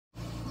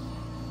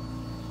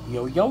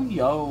Yo, yo,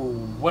 yo,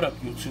 what up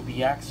YouTube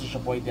reacts? It's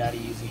your boy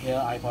Daddyezee here,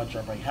 ipod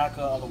jailbreak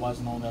hacker,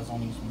 otherwise known as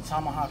Only Use Me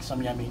Tomahawk. Some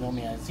of y'all may know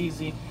me as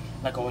Easy.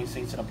 Like I always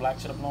say, to the black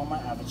to the blue on my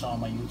avatar on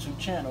my YouTube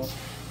channel.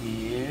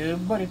 Yeah,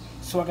 buddy.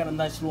 So I got a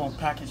nice little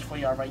package for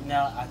y'all right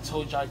now. I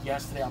told y'all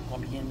yesterday I'm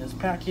going to be getting this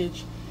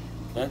package.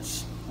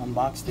 Let's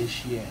unbox this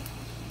shit.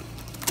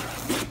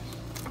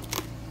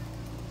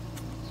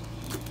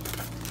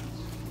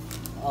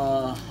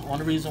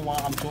 Only reason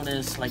why I'm doing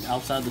this like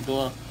outside the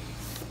door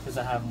because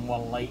I have more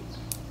light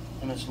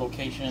in this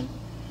location.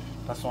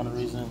 That's the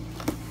only reason.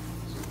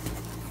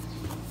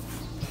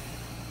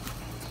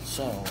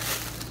 So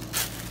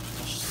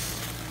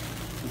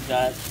we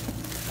got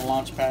the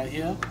launch pad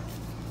here,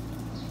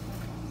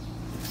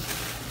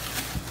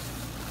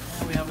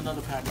 and we have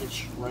another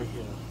package right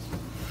here.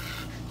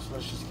 So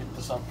let's just get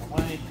this out the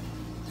way.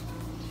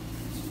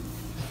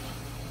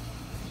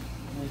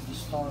 Here's the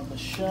start of the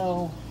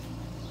show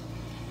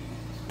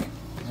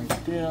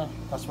right there.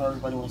 That's what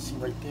everybody wants to see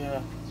right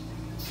there.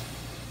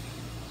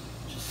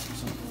 Just see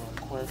something real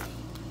quick.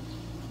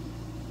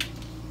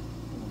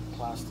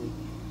 Plastic.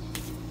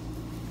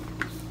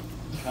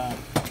 Okay.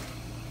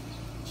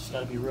 Just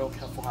gotta be real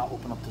careful how I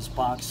open up this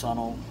box so I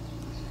don't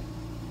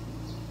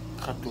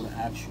cut through the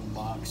actual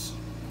box.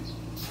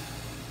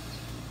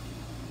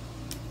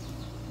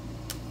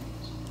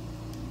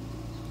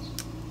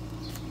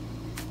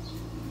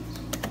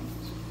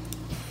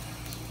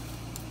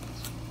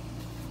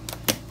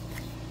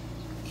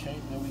 Okay,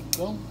 there we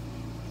go.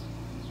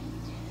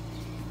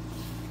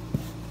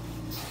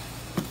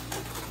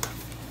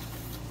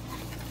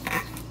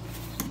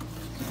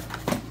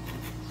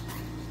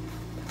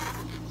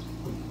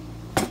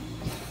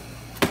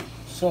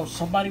 So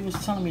somebody was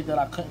telling me that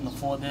I couldn't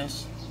afford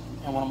this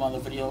in one of my other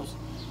videos.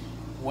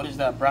 What is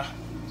that, bruh?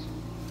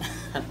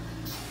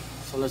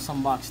 So let's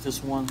unbox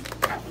this one.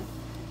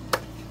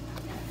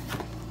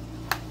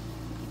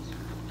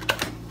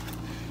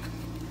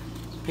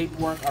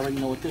 Paperwork, I already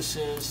know what this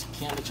is.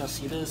 Can't let y'all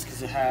see this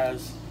because it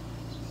has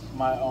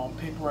my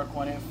paperwork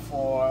on it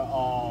for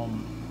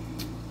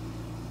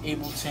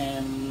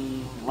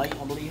Ableton Light,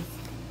 I believe.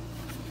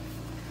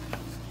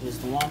 Here's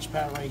the launch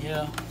pad right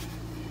here.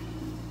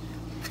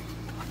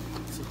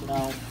 Take it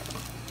out.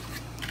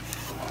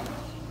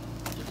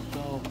 There we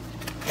go.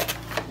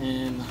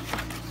 And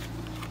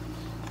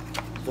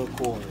the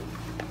cord.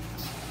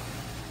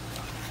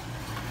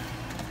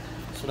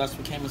 So that's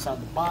what came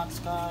inside the box,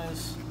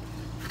 guys.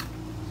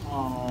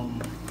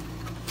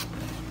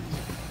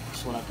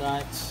 That's what I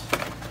got.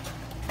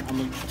 I'm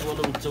gonna do a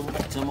little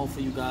demo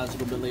for you guys a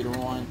little bit later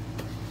on.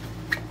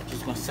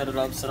 Just gonna set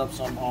up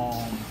some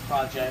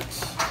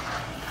projects.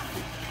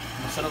 I'm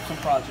gonna set up some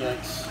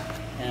projects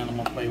and I'm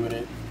gonna play with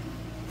it.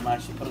 I'm gonna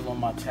actually put it on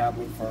my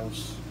tablet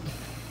first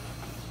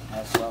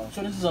as well.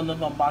 So this is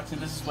another unboxing.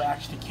 This is what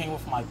actually came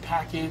with my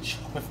package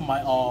with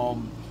my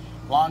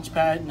launch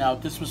pad. Now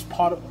this was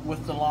part of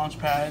with the launch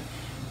pad.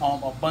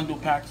 A bundle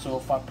pack, so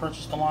if I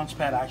purchased the launch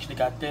pad, I actually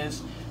got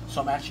this. So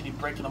I'm actually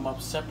breaking them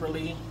up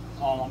separately.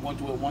 I'm going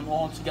to do it one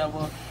all together,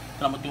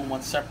 then I'm going to do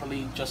one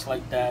separately, just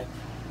like that,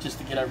 just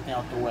to get everything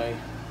out the way.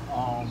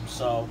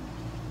 So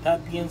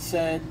that being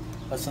said,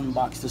 let's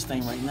unbox this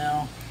thing right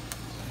now.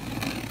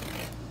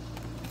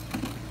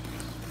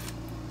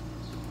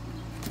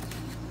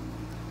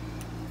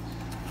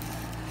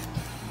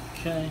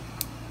 Okay,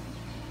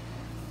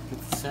 get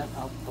the set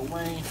out the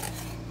way.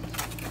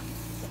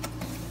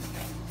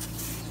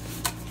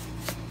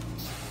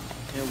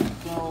 There we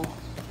go.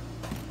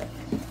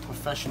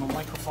 Professional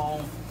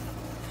microphone.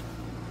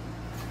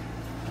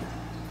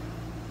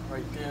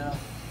 Right there.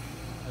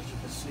 As you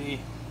can see.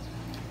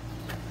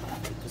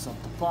 Get this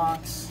out the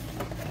box.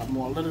 Got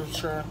more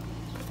literature.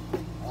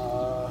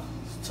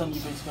 It's telling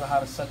you basically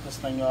how to set this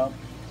thing up.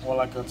 All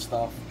that good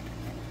stuff.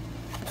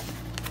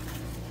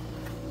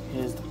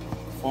 Here's the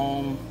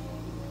phone.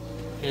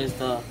 Here's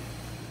the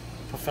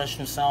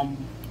professional sound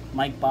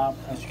mic bob.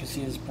 As you can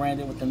see, it's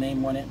branded with the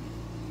name on it.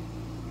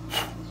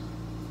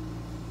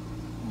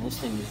 This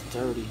thing is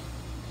dirty.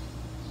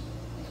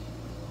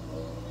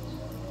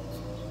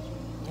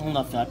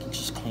 Nothing, I can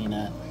just clean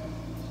that.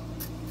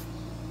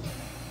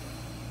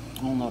 I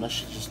don't know, that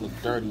should just look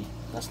dirty.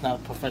 That's not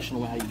a professional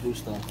way how you do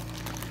stuff.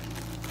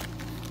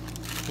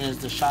 Here's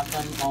the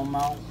shotgun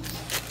mount.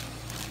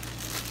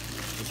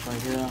 It's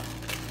right here.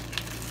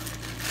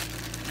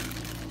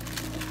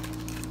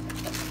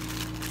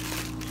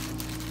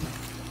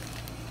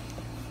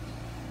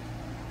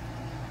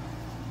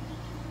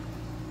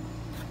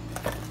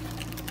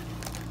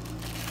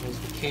 There's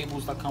the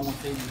cables that come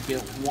with it. You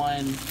get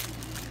one.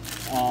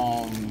 I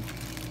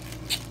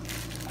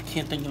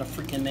can't think of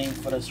the freaking name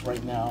for this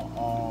right now.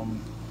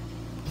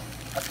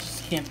 I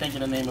just can't think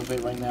of the name of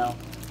it right now.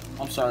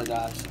 I'm sorry,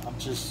 guys. I'm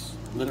just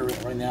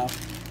literate right now.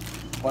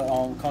 But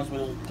it comes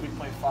with a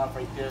 3.5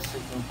 right there, so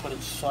you can put it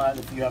aside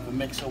if you have a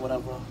mixer or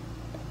whatever.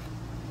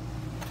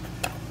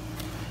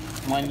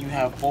 When you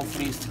have both of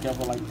these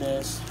together like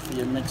this for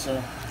your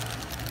mixer.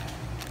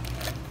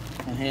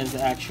 And here's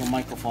the actual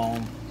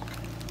microphone.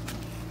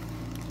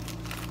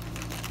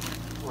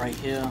 right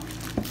here.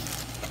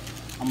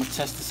 I'm gonna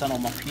test this out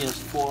on my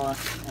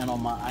PS4 and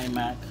on my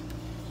iMac.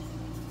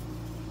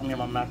 I mean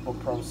my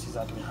MacBook Pro, see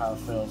exactly how it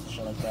feels and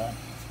shit like that.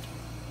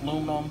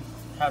 Aluminum,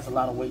 has a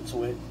lot of weight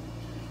to it.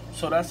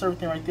 So that's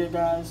everything right there,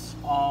 guys.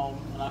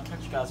 And I'll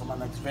catch you guys on my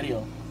next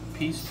video.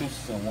 Peace,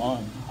 deuces, and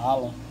one.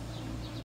 Holla.